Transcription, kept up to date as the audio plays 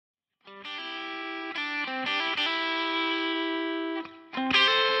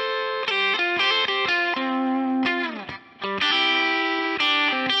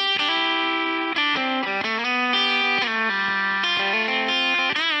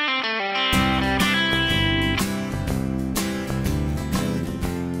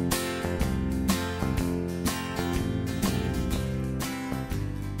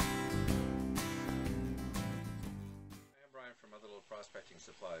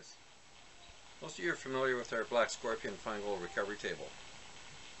guys. Most of you are familiar with our Black Scorpion fine gold recovery table,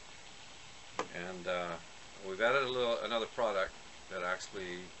 and we've added another product that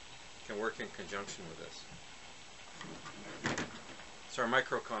actually can work in conjunction with this. It's our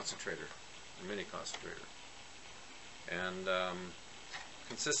micro-concentrator, or mini-concentrator, and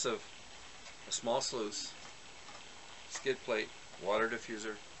consists of a small sluice, skid plate, water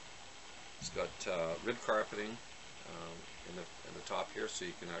diffuser. It's got rib carpeting in the top here, so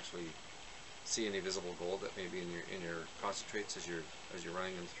you can actually see any visible gold that may be in your concentrates as you're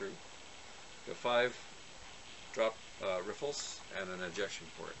running them through. Got 5 drop riffles and an ejection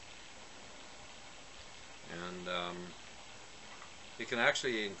port, and you can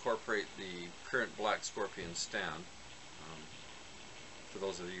actually incorporate the current Black Scorpion stand. For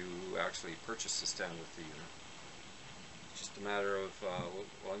those of you who actually purchased the stand with the unit, it's just a matter of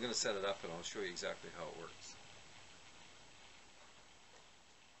well, I'm going to set it up and I'll show you exactly how it works.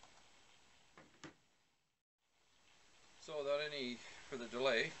 So without any further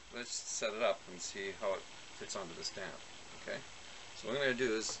delay, let's set it up and see how it fits onto the stand. Okay. So what I'm going to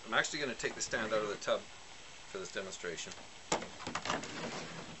do is I'm actually going to take the stand out of the tub for this demonstration.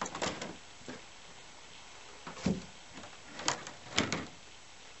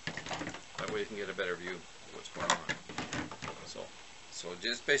 That way you can get a better view of what's going on. So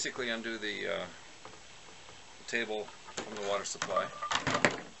just basically undo the table from the water supply.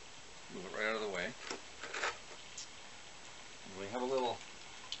 Move it right out of the way. We have a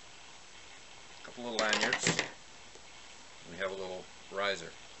couple little lanyards. We have a little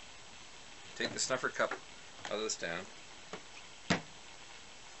riser. Take the snuffer cup out of the stand,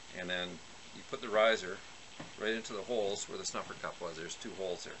 and then you put the riser right into the holes where the snuffer cup was. There's 2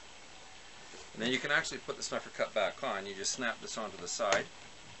 holes there. And then you can actually put the snuffer cup back on. You just snap this onto the side,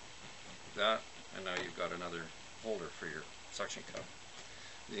 that, and now you've got another holder for your suction cup.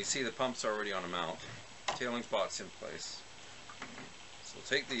 You can see the pump's already on a mount. Tailings box in place. So we'll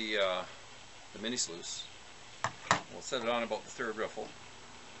take the mini-sluice. We'll set it on about the 3rd riffle.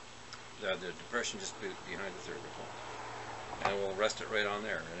 The depression just behind the 3rd riffle. And we'll rest it right on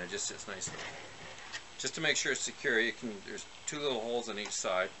there, and it just sits nicely. Just to make sure it's secure, there's 2 little holes on each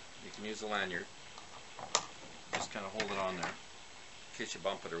side. You can use the lanyard. Just kind of hold it on there in case you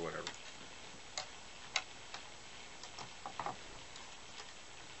bump it or whatever.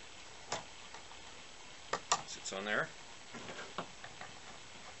 Sits on there.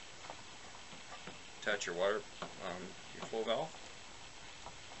 Attach your water, your flow valve.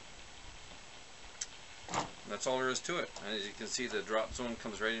 And that's all there is to it. And as you can see, the drop zone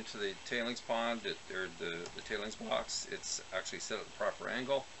comes right into the tailings pond, the tailings box. It's actually set at the proper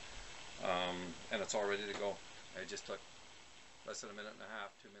angle, and it's all ready to go. It just took less than 1.5 minutes,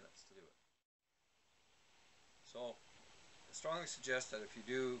 2 minutes to do it. So I strongly suggest that if you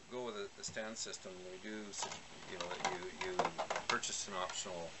do go with the stand system, we do, that you purchase an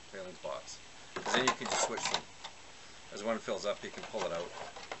optional tailings box, because then you can just switch them. As one fills up, you can pull it out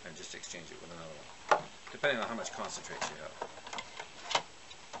and just exchange it with another one, depending on how much concentrate you have.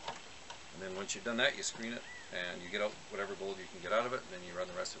 And then once you've done that, you screen it and you get out whatever gold you can get out of it, and then you run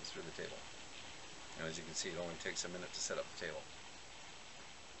the rest of it through the table. And as you can see, it only takes 1 minute to set up the table.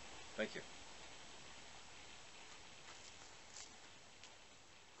 Thank you.